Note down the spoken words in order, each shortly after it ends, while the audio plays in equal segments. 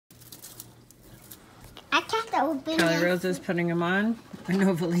I can't open Cali-Rose is putting them on. I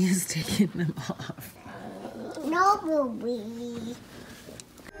know Valee is taking them off. No, Ruby.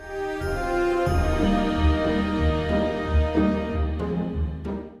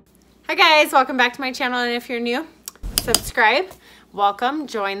 Hi guys, welcome back to my channel, and if you're new, subscribe. Welcome,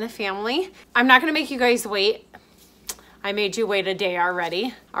 join the family. I'm not gonna make you guys wait. I made you wait a day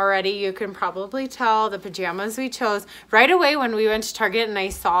already. Already you can probably tell the pajamas we chose. Right away when we went to Target and I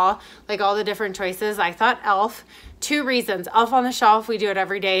saw like all the different choices, I thought Elf. Two reasons. Elf on the Shelf, we do it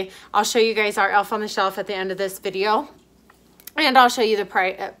every day. I'll show you guys our Elf on the Shelf at the end of this video. And I'll show you the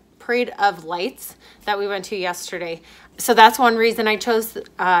Parade of Lights that we went to yesterday. So that's one reason I chose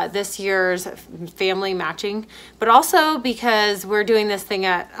this year's family matching, but also because we're doing this thing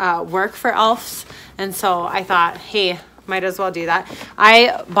at work for elves. And so I thought, hey, might as well do that.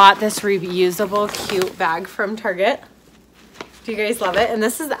 I bought this reusable cute bag from Target. Do you guys love it? And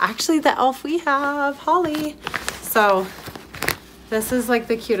this is actually the elf we have, Holly. So this is like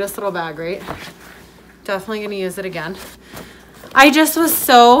the cutest little bag, right? Definitely gonna use it again. I just was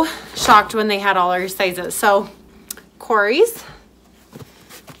so shocked when they had all our sizes. So Corey's,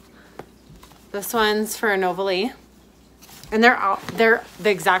 this one's for Novalee, and they're the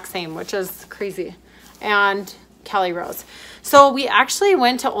exact same, which is crazy, and Cali-Rose. So we actually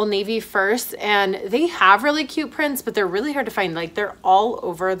went to Old Navy first, and they have really cute prints, but they're really hard to find. Like, they're all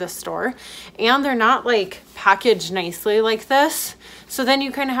over the store, and they're not like packaged nicely like this. So then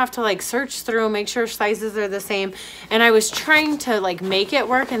you kind of have to like search through, make sure sizes are the same. And I was trying to like make it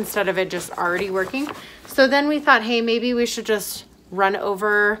work instead of it just already working. So then we thought, hey, maybe we should just run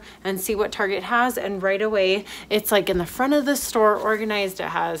over and see what Target has. And right away, it's like in the front of the store, organized. It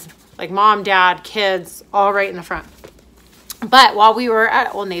has like mom, dad, kids, all right in the front. But while we were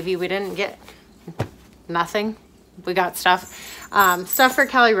at Old Navy, we didn't get nothing. We got stuff. Stuff for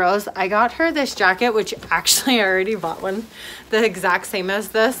Cali-Rose. I got her this jacket, which actually I already bought one, the exact same as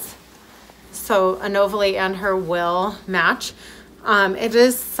this. So a Novalee and her will match. It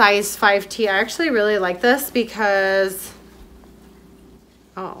is size 5T. I actually really like this because,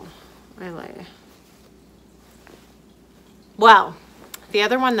 oh, I like, well, the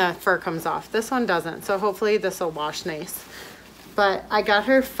other one, the fur comes off. This one doesn't. So hopefully this will wash nice. But I got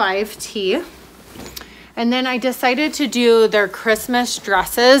her 5T. And then I decided to do their Christmas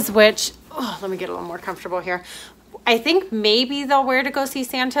dresses, which, oh, let me get a little more comfortable here. I think maybe they'll wear to go see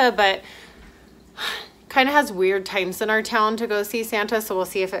Santa, but kind of has weird times in our town to go see Santa, so we'll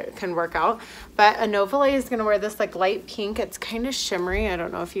see if it can work out. But a Novalee is going to wear this like light pink. It's kind of shimmery. I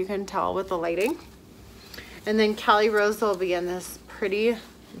don't know if you can tell with the lighting. And then Cali-Rose will be in this pretty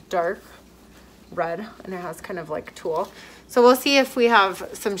dark red, and it has kind of like tulle. So we'll see if we have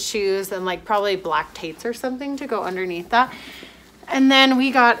some shoes and like probably black tights or something to go underneath that. And then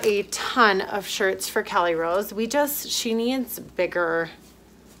we got a ton of shirts for Cali-Rose. She needs bigger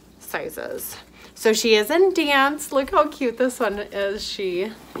sizes. So she is in dance. Look how cute this one is.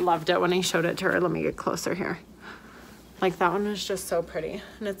 She loved it when I showed it to her. Let me get closer here. Like, that one is just so pretty.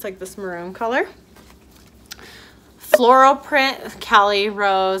 And it's like this maroon color. Floral print,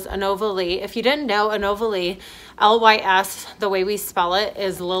 Cali-Rose, a Novalee. If you didn't know, a Novalee, L-Y-S, the way we spell it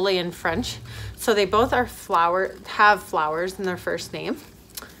is Lily in French. So they both are have flowers in their first name.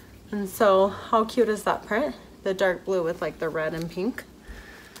 And so how cute is that print? The dark blue with like the red and pink.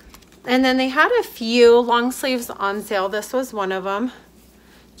 And then they had a few long sleeves on sale. This was one of them.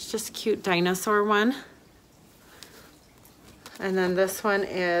 It's just a cute dinosaur one. And then this one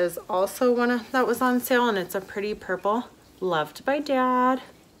is also one that was on sale, and it's a pretty purple. Loved by Dad.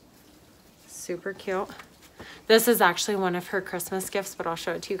 Super cute. This is actually one of her Christmas gifts, but I'll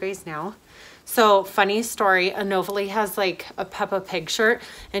show it to you guys now. So, funny story, a Novalee has like a Peppa Pig shirt,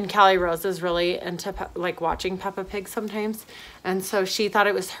 and Cali-Rose is really into like watching Peppa Pig sometimes. And so she thought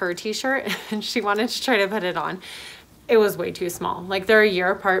it was her t-shirt, and she wanted to try to put it on. It was way too small. Like, they're a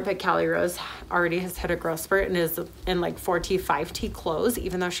year apart, but Cali-Rose already has hit a growth spurt and is in like 4T, 5T clothes,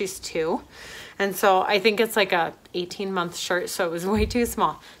 even though she's 2. And so I think it's like a 18-month shirt, so it was way too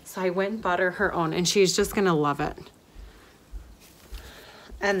small. So I went and bought her own, and she's just gonna love it.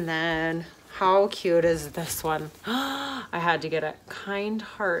 And then, how cute is this one? I had to get it. Kind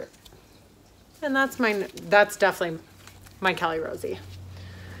Heart. And that's definitely my Cali-Rosey.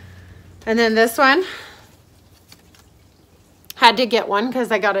 And then this one, had to get one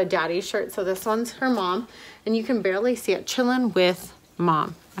because I got a daddy shirt. So this one's her mom, and you can barely see it. Chillin' with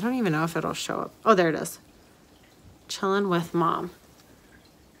Mom. I don't even know if it'll show up. Oh, there it is. Chillin' with Mom.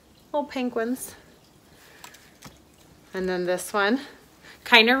 Little penguins. And then this one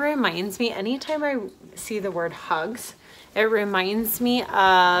kind of reminds me, anytime I see the word hugs, it reminds me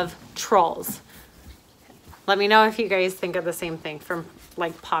of Trolls. Let me know if you guys think of the same thing from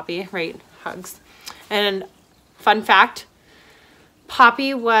like Poppy, right? Hugs. And fun fact,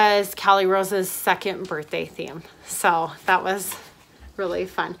 Poppy was Cali-Rose's second birthday theme. So that was really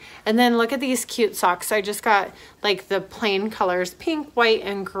fun. And then look at these cute socks. I just got like the plain colors, pink, white,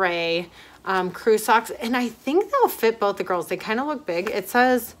 and gray crew socks. And I think they'll fit both the girls. They kind of look big. It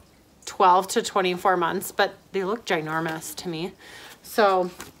says 12 to 24 months, but they look ginormous to me. So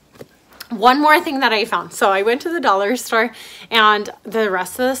one more thing that I found. So I went to the dollar store, and the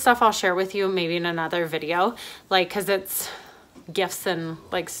rest of the stuff I'll share with you maybe in another video, like, cause it's gifts and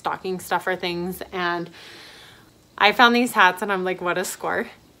like stocking stuffer things. And I found these hats and I'm like, what a score.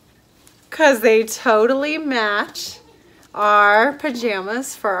 Cause they totally match our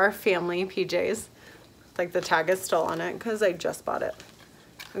pajamas for our family PJs. Like the tag is still on it cause I just bought it.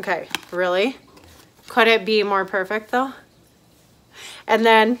 Okay, really? Could it be more perfect though? And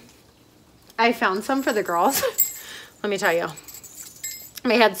then I found some for the girls. Let me tell you,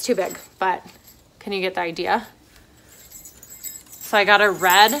 my head's too big, but can you get the idea? So I got a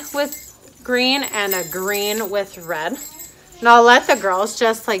red with green and a green with red. And I'll let the girls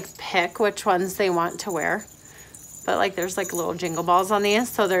just like pick which ones they want to wear. But like there's like little jingle balls on these,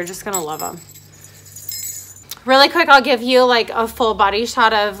 so they're just gonna love them. Really quick, I'll give you like a full body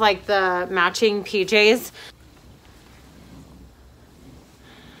shot of like the matching PJs.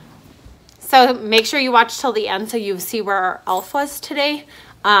 So make sure you watch till the end so you see where our elf was today.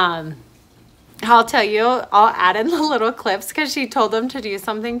 I'll tell you, I'll add in the little clips because she told them to do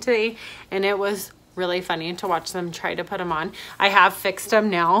something today and it was really funny to watch them try to put them on. I have fixed them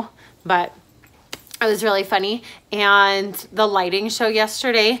now, but it was really funny. And the lighting show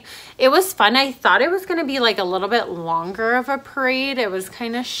yesterday, it was fun. I thought it was going to be like a little bit longer of a parade. It was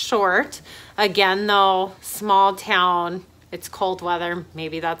kind of short. Again, though, small town, it's cold weather.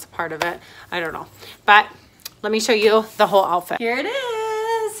 Maybe that's part of it. I don't know. But let me show you the whole outfit. Here it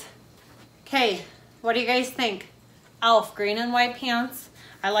is. Okay, what do you guys think? Elf, green and white pants.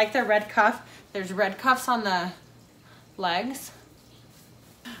 I like the red cuff. There's red cuffs on the legs.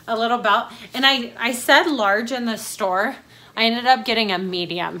 A little belt. And I said large in the store. I ended up getting a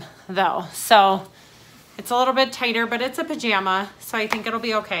medium though. So it's a little bit tighter, but it's a pajama. So I think it'll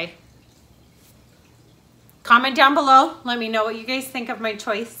be okay. Comment down below. Let me know what you guys think of my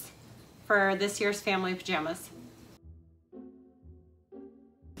choice for this year's family pajamas.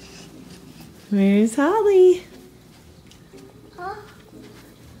 Where's Holly? Huh?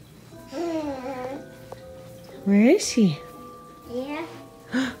 Where is she? Yeah.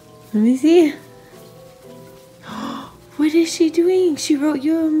 Let me see. What is she doing? She wrote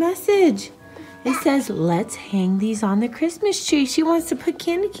you a message. It says, let's hang these on the Christmas tree. She wants to put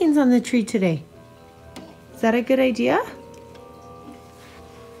candy canes on the tree today. Is that a good idea?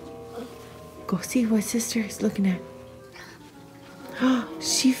 Go see what sister is looking at.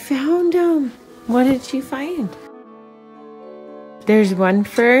 She found them. What did she find? There's one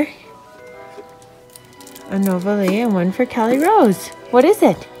for a Novalee and one for Cali-Rose. What is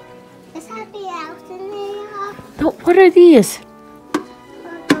it? Is that the house in there? No, what are these? I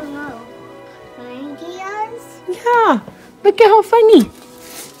don't know. Reindeers? Yeah, look at how funny.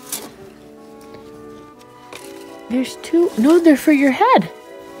 There's two. No, they're for your head.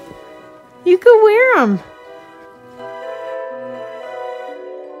 You could wear them.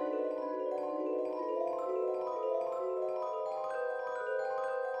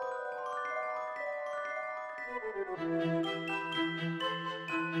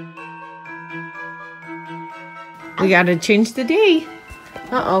 We gotta change the day.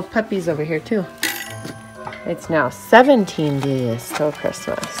 Uh-oh, Puppy's over here too. It's now 17 days till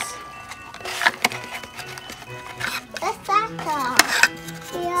Christmas. What's that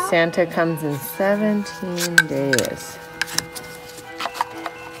though? Yeah. Santa comes in 17 days.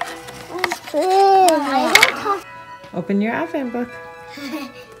 Open your advent book.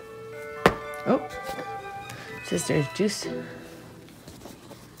 Oh, sister's juice.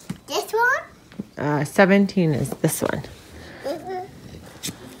 This one? 17 is this one.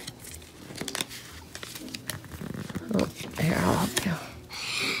 Oh, here, I'll help you.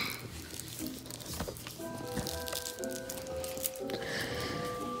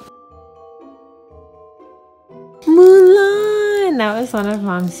 Mulan! That was one of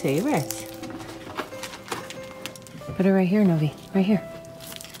Mom's favorites. Put it right here, Novi. Right here.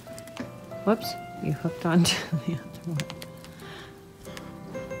 Whoops. You hooked onto the other one.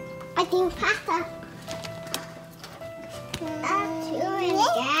 I think Papa.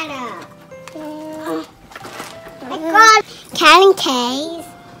 I got candy canes.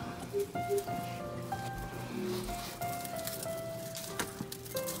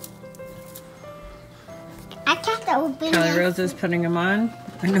 I can't open Cali-Rose is putting them on,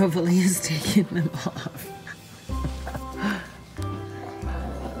 and Novalie is taking them off.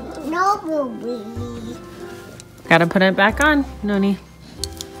 Novalie. Gotta put it back on, Noni.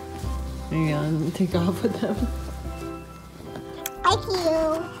 There you go, take off with them. Thank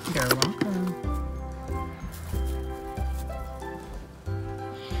you. You're welcome.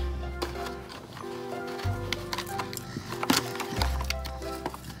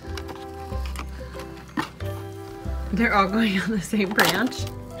 They're all going on the same branch.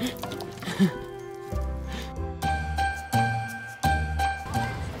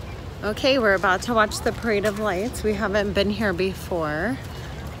 Okay, we're about to watch the Parade of Lights. We haven't been here before.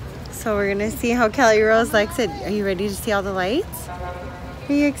 So we're gonna see how Cali-Rose likes it. Are you ready to see all the lights?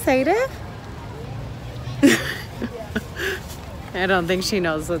 Are you excited? I don't think she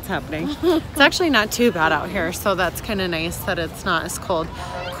knows what's happening. It's actually not too bad out here, so that's kind of nice that it's not as cold.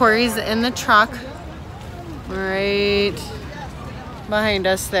 Corey's in the truck right behind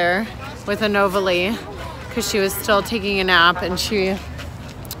us there with a Novalie because she was still taking a nap and she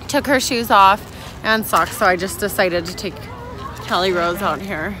took her shoes off and socks, so I just decided to take Cali-Rose out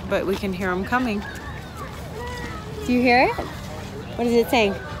here, but we can hear them coming. Do you hear it? What is it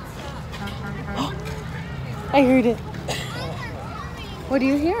saying? I heard it. What do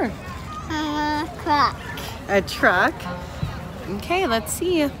you hear? A truck. A truck? Okay, let's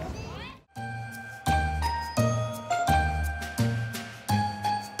see.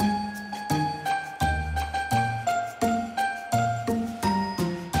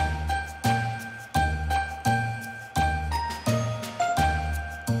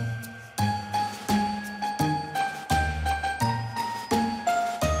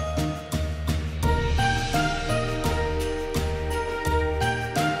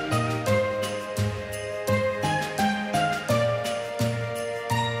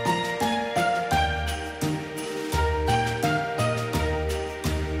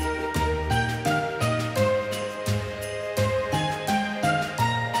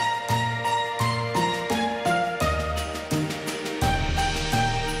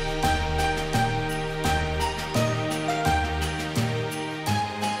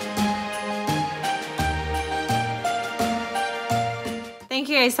 Thank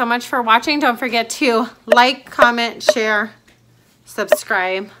you guys so much for watching. Don't forget to like, comment, share,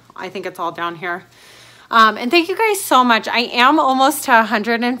 subscribe. I think it's all down here. And thank you guys so much. I am almost to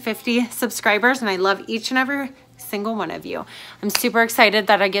 150 subscribers and I love each and every single one of you. I'm super excited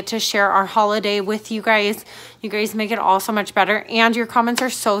that I get to share our holiday with you guys. You guys make it all so much better and your comments are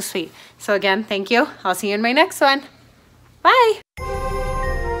so sweet. So again, thank you. I'll see you in my next one. Bye.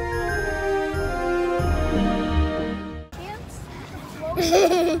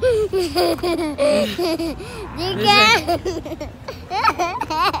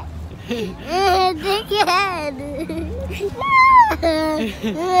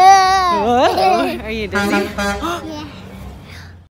 What? Are you dizzy? Yeah.